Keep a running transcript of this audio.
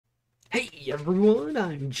Hey everyone,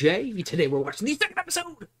 I'm Jay. Today we're watching the second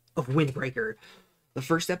episode of Windbreaker. The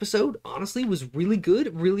first episode, honestly, was really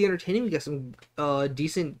good, really entertaining. We got some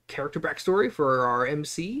decent character backstory for our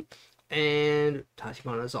MC, and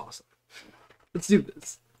Tachibana is awesome. Let's do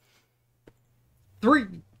this.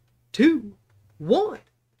 3, 2, 1,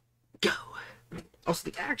 go! Also,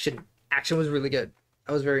 the action was really good.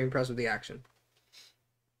 I was very impressed with the action.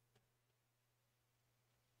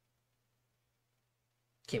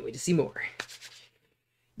 Can't wait to see more.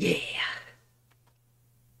 Yeah!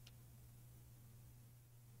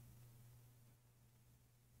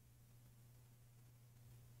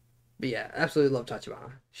 But yeah, absolutely love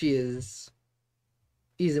Tachibana. She is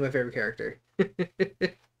easily my favorite character.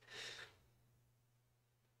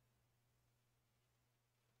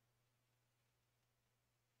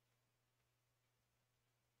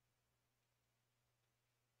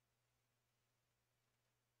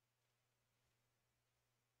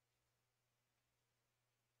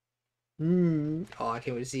 Oh, I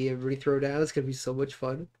can't wait to see everybody throw down. It's gonna be so much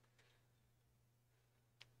fun.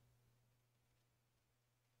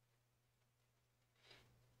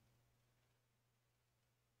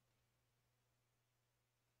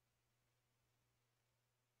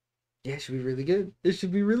 Yeah, it should be really good. It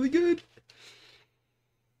should be really good.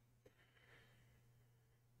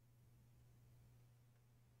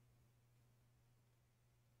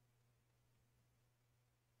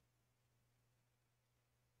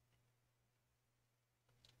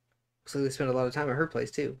 Looks like they spent a lot of time at her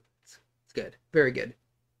place too. It's good. Very good.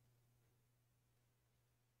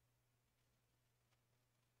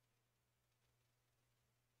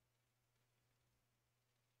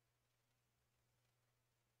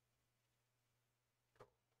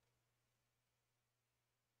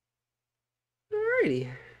 Alrighty.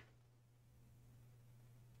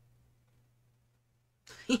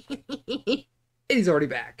 And he's already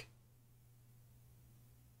back.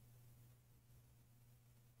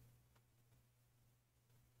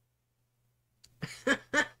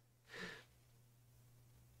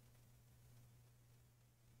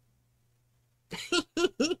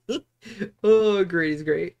 Oh, great. He's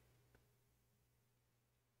great.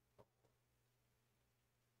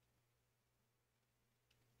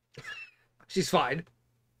 She's fine.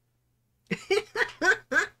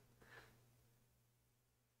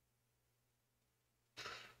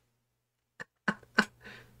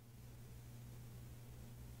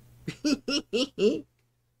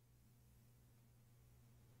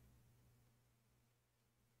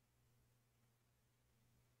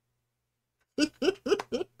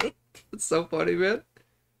 It's so funny, man.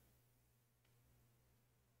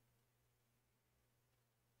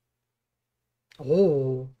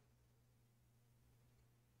 Oh,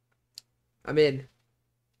 I'm in.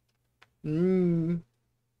 Mm.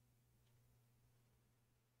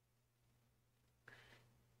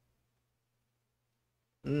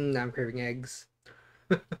 I'm craving eggs.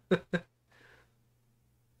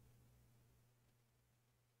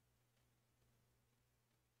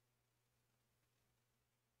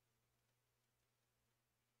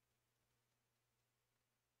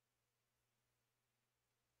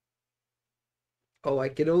 Oh, I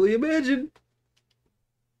can only imagine.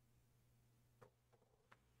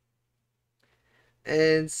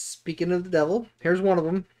 And speaking of the devil, here's one of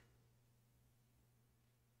them.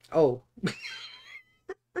 Oh,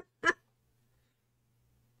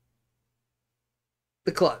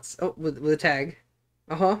 the klutz. Oh, with a tag.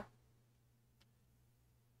 Uh-huh.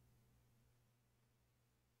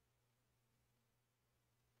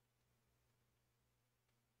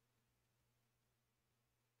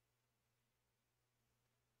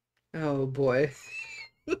 Oh boy.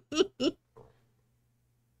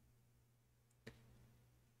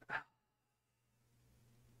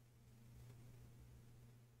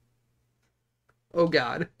 Oh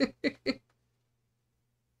god.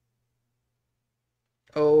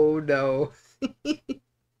 Oh no.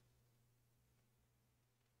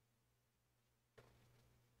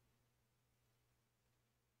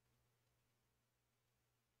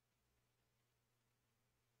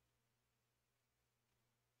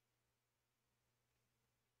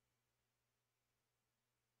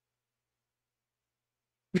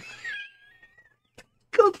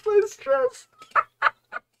 Cosplay stress.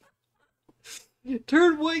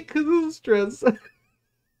 Turn white because of the stress.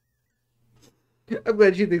 I'm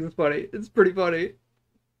glad she thinks it's funny. It's pretty funny.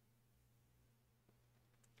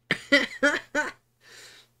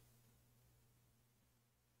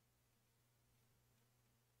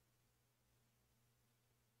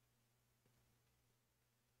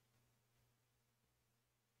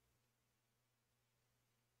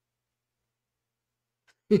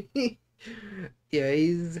 Yeah,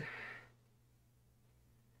 he's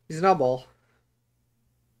He's an oddball.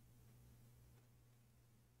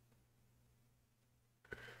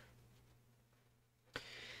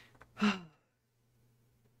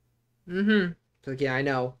 Mm-hmm. Like, yeah, I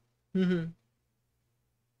know. Mm-hmm.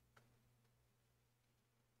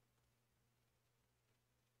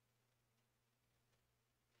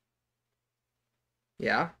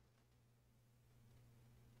 Yeah.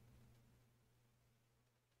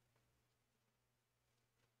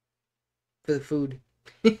 For the food.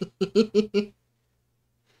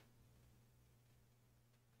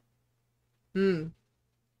 Hmm.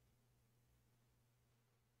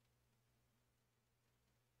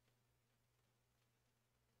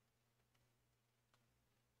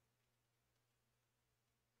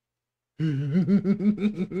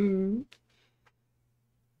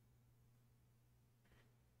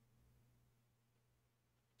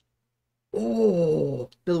 Oh,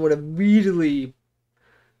 Bill would immediately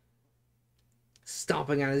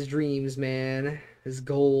stomping on his dreams, man. His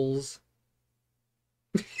goals.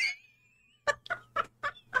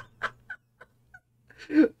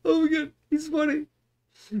 Oh my god, he's funny.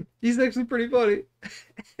 He's actually pretty funny.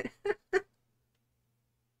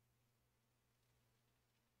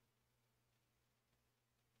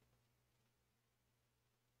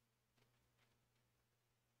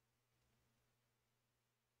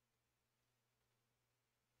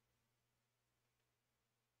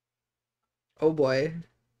 Oh boy.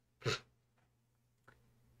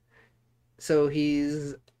 So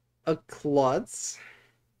he's a klutz,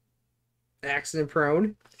 accident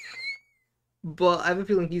prone, but I have a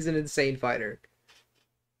feeling he's an insane fighter.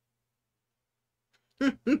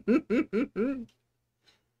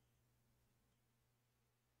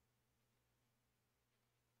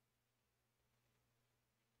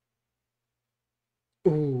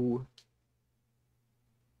 Ooh.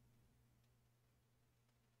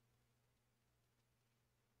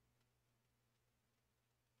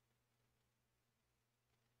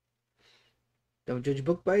 Don't judge a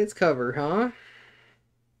book by its cover, huh?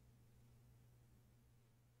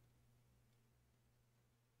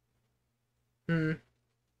 Hmm.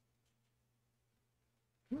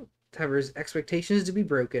 Timer's expectations to be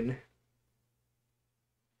broken.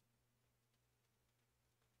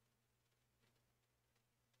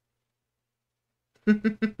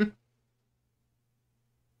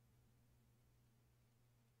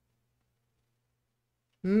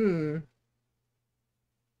 Hmm.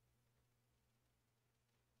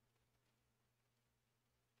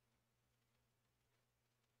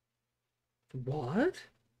 What?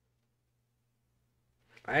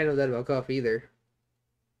 I didn't know that about coffee either.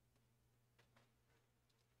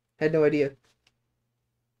 Had no idea.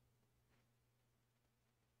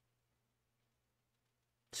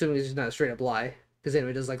 Assuming it's just not a straight up lie, because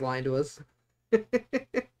anyway does like lying to us.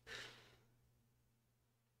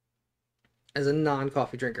 As a non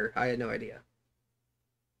coffee drinker, I had no idea.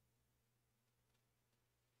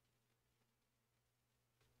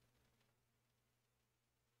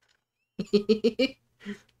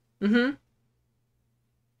 Mm-hmm.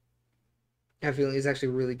 I have a feeling it's actually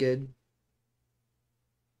really good.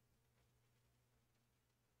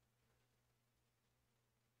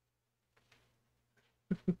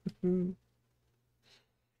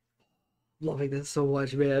 Loving this so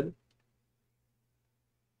much, man.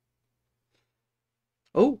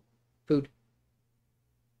 Oh, food.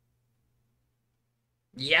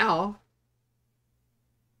 Yeah.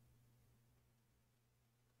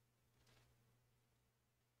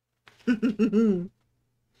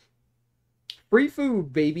 Free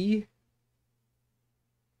food, baby.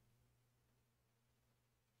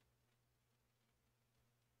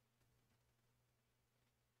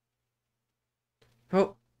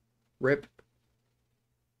 Oh, rip.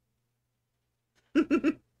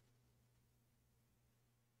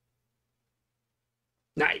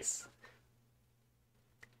 Nice.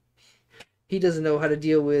 He doesn't know how to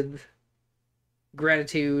deal with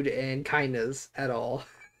gratitude and kindness at all.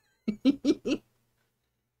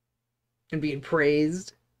 And being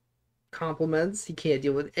praised, compliments, he can't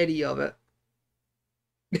deal with any of it.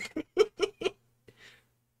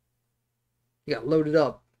 He got loaded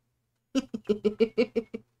up.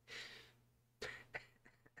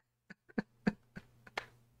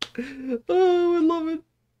 Oh, I love it.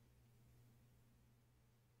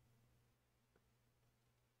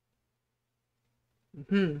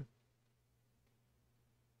 Hmm.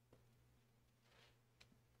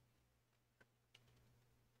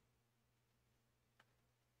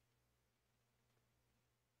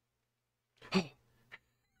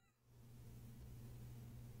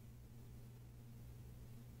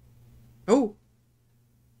 Oh.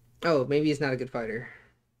 Oh, maybe he's not a good fighter.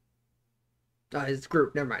 His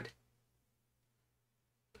group. Never mind.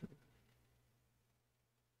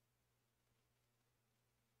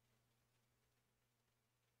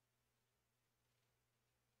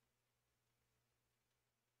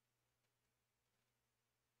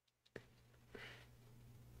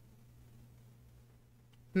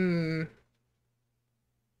 Hmm.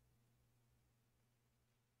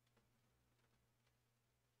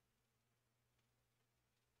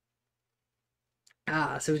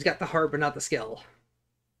 Ah, so he's got the heart, but not the skill.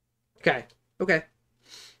 Okay. Okay.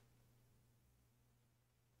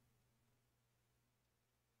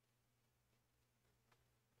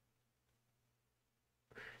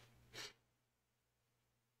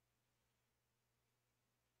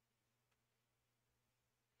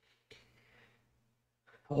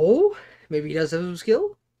 Oh, maybe he does have some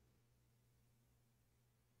skill.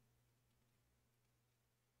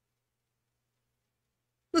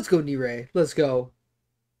 Let's go, Nirei. Let's go.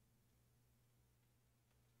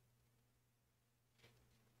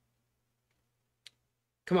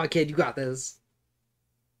 Come on, kid. You got this.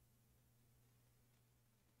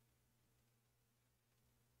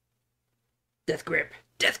 Death grip.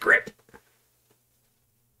 Death grip.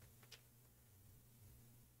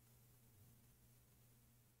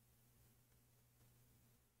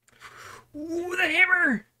 Ooh, the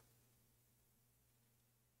hammer.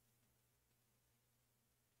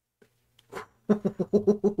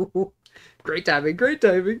 Great timing. Great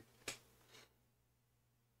timing.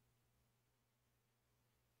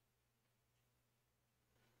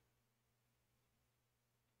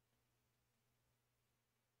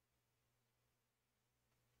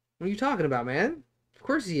 What are you talking about, man? Of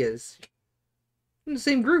course he is. In the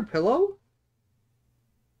same group. Hello?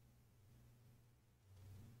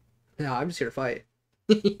 No, I'm just here to fight.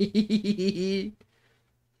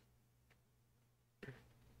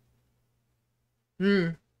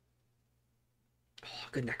 Hmm. Oh,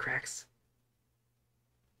 good neck cracks.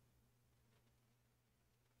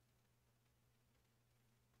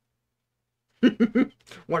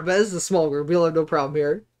 One bet is a small group. We'll have no problem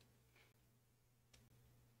here.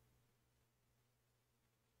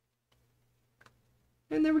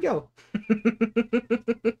 And there we go.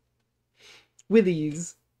 With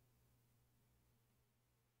ease.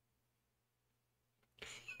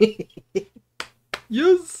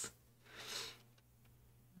 Yes.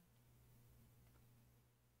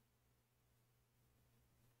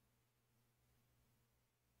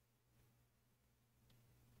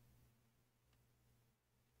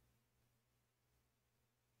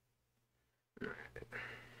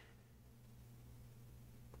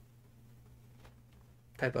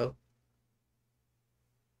 Typo.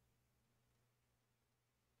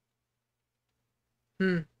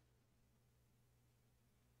 Hmm.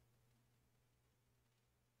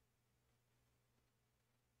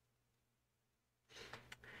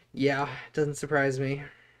 Yeah, doesn't surprise me.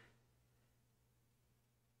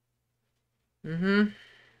 Mm-hmm.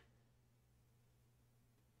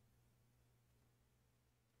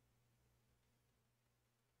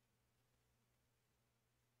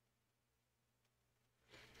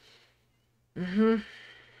 Mm-hmm.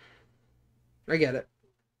 I get it.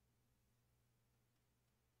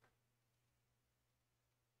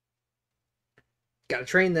 Gotta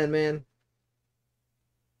train then, man.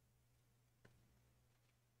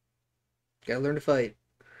 Gotta learn to fight.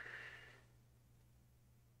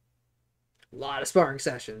 A lot of sparring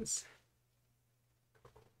sessions.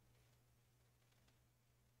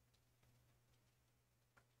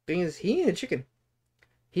 Thing is, he ain't a chicken.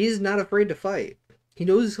 He's not afraid to fight. He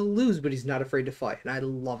knows he'll lose, but he's not afraid to fight, and I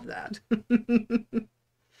love that.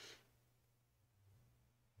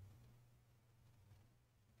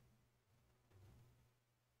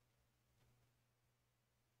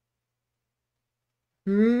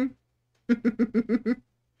 Hmm.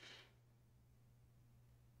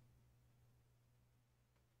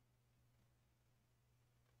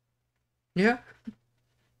 Yeah.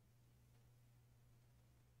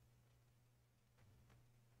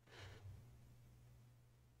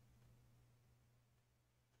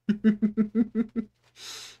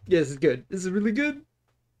 Yes, it's good. This is really good.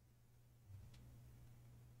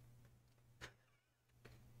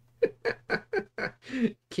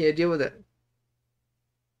 Can't deal with it.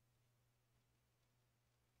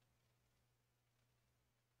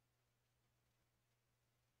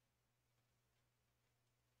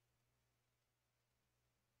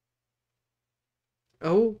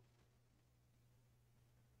 Oh,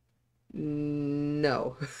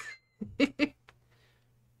 no.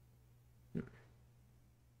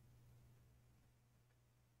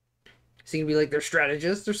 Is he gonna be like their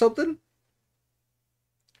strategist or something?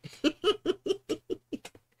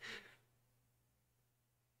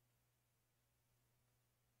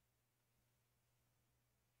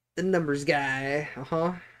 The numbers guy.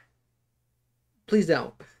 Uh-huh. Please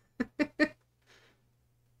don't.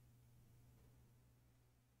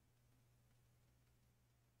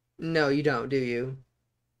 No, you don't, do you?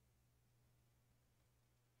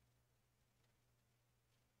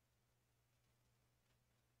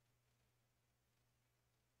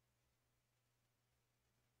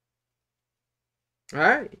 All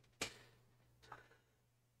right.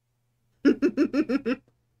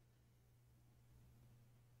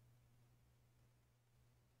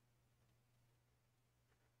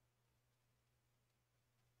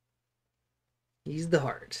 He's the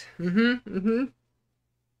heart. Mm-hmm. Mm-hmm.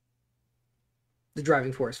 The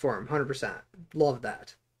driving force for him, 100%. Love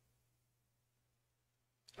that.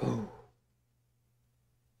 Oh,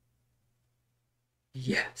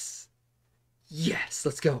 yes. Yes,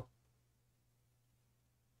 let's go.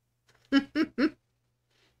 I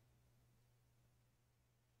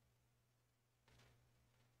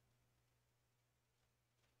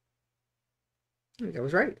think I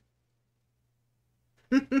was right.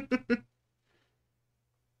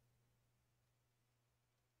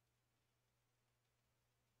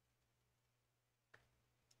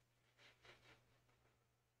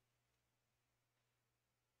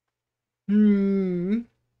 Hmm.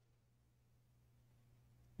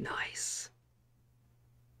 Nice.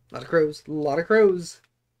 A lot of crows. A lot of crows.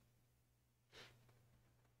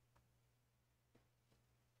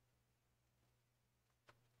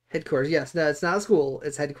 Headquarters. Yes, no, it's not a school.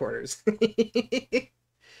 It's headquarters.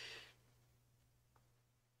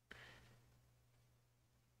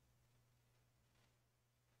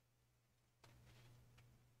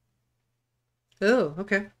 Oh,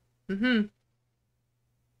 okay. Mm-hmm.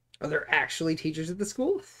 Are there actually teachers at the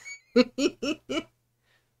school?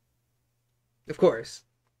 Of course.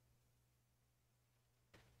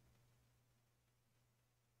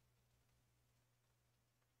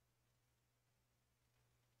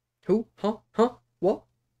 Who? Huh? Huh? What?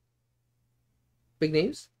 Big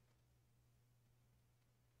names?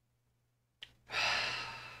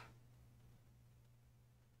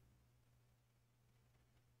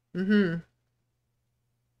 Mm-hmm.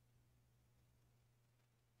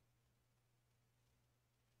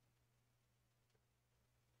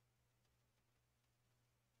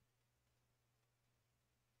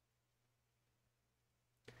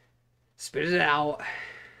 Spit it out.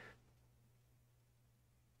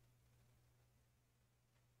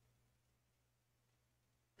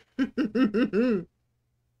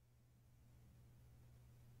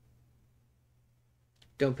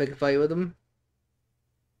 Don't pick a fight with him.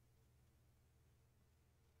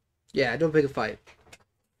 Yeah, don't pick a fight.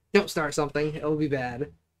 Don't start something. It'll be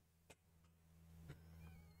bad.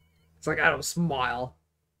 It's like, I don't smile.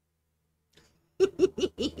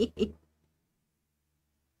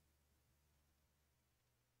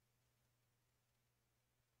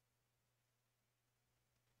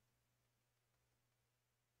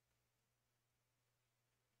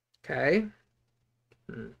 Okay.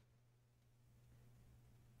 Hmm.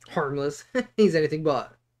 Harmless. He's anything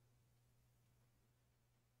but.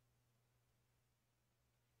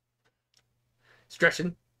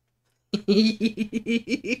 Stretching.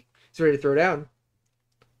 He's ready to throw down.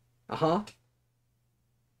 Uh-huh.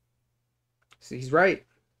 So he's right.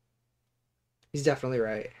 He's definitely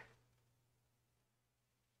right.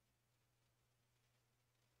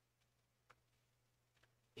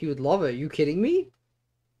 He would love it. Are you kidding me?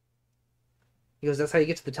 He goes, that's how you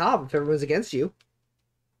get to the top if everyone's against you.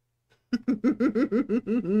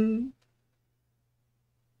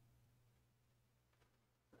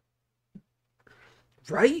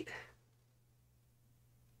 Right?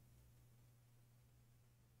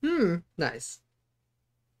 Hmm. Nice.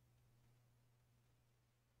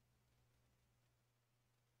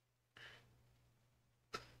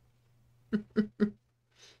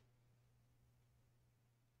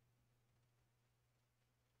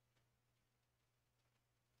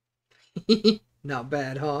 Not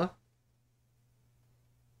bad, huh?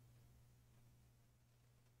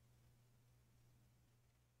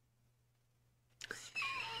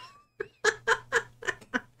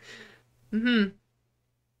 Mm-hmm.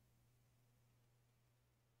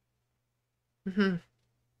 Mm-hmm.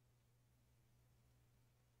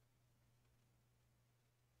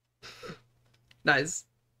 Nice.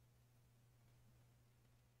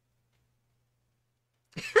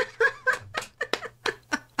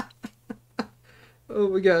 Oh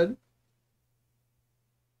my god.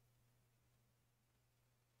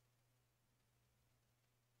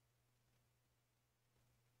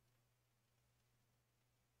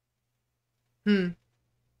 Hmm.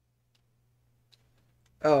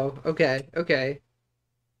 Oh, okay. Okay.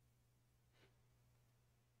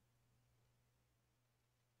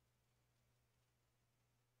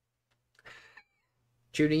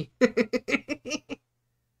 Judy.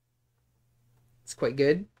 It's quite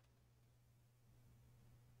good.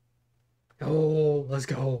 Oh, let's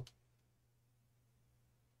go.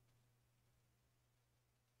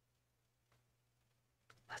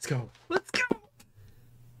 Let's go. Let's go.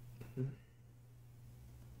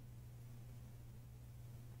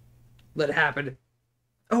 Let it happen.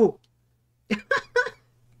 Oh.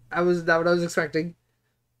 I was not what I was expecting.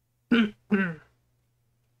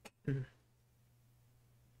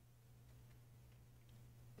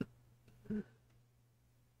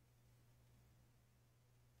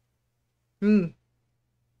 Hmm.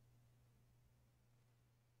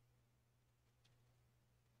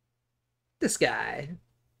 This guy.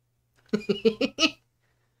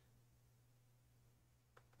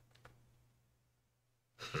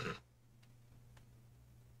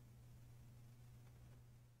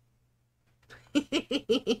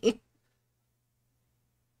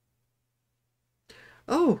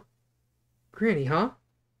 Oh, Granny, huh?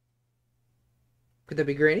 Could that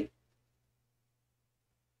be Granny?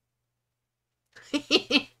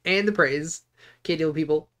 And the praise. Can't deal with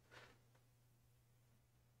people.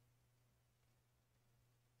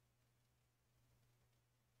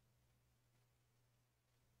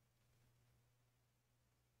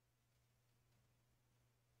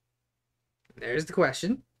 There's the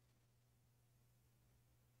question.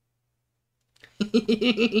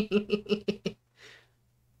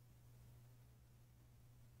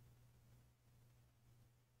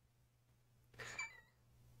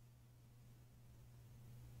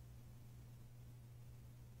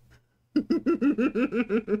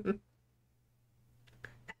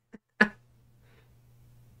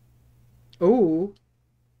 Oh,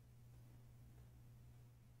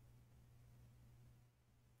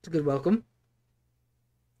 it's a good welcome.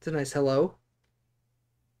 It's a nice hello.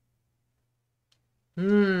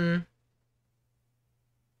 Hmm.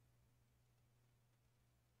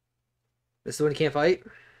 This is when he can't fight?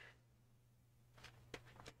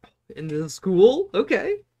 In the school?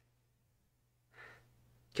 Okay.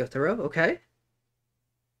 Kyotaro? Okay.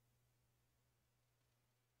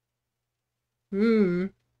 Hmm.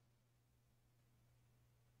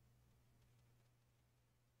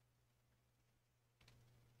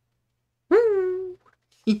 Hmm.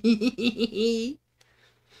 He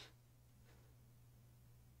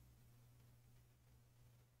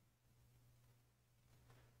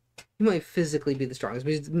might physically be the strongest,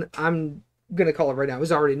 but I'm gonna call it right now.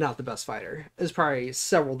 He's already not the best fighter. There's probably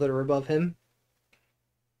several that are above him.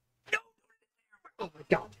 Oh my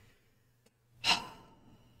god.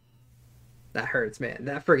 That hurts, man.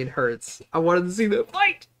 That friggin' hurts. I wanted to see that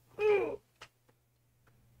fight.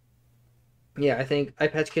 Yeah, I think Eye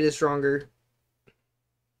Patch Kid is stronger.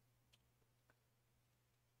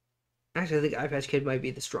 Actually, I think Eye Patch Kid might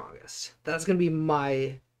be the strongest. That's gonna be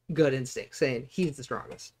my gut instinct saying he's the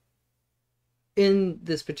strongest in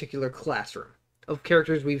this particular classroom of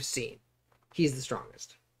characters we've seen. He's the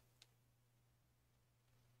strongest,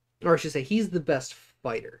 or I should say, he's the best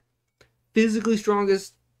fighter. Physically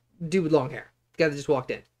strongest dude with long hair. Guy that just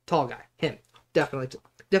walked in, tall guy. Him,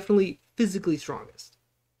 definitely physically strongest,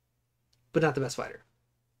 but not the best fighter.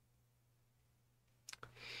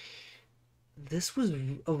 This was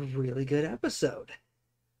a really good episode.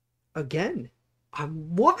 Again,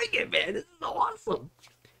 I'm loving it, man. This is awesome.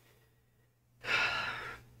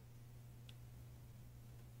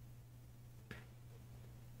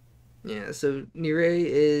 Yeah, so Nirei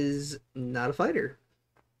is not a fighter.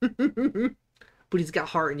 But he's got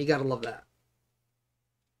heart, and you gotta love that.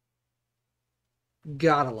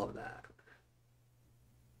 Gotta love that.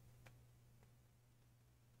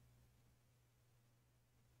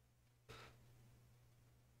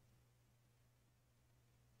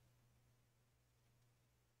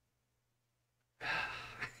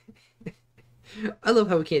 I love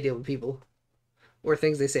how we can't deal with people or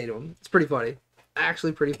things they say to him. It's pretty funny.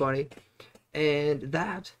 Actually, pretty funny. And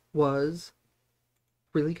that was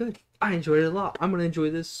really good. I enjoyed it a lot. I'm gonna enjoy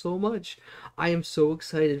this so much. I am so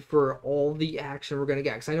excited for all the action we're gonna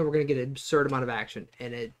get, because I know we're gonna get an absurd amount of action,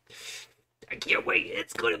 and I can't wait.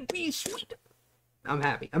 It's gonna be sweet. I'm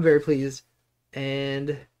happy. I'm very pleased.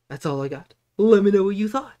 And that's all I got. Let me know what you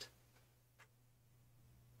thought.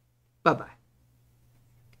 Bye bye.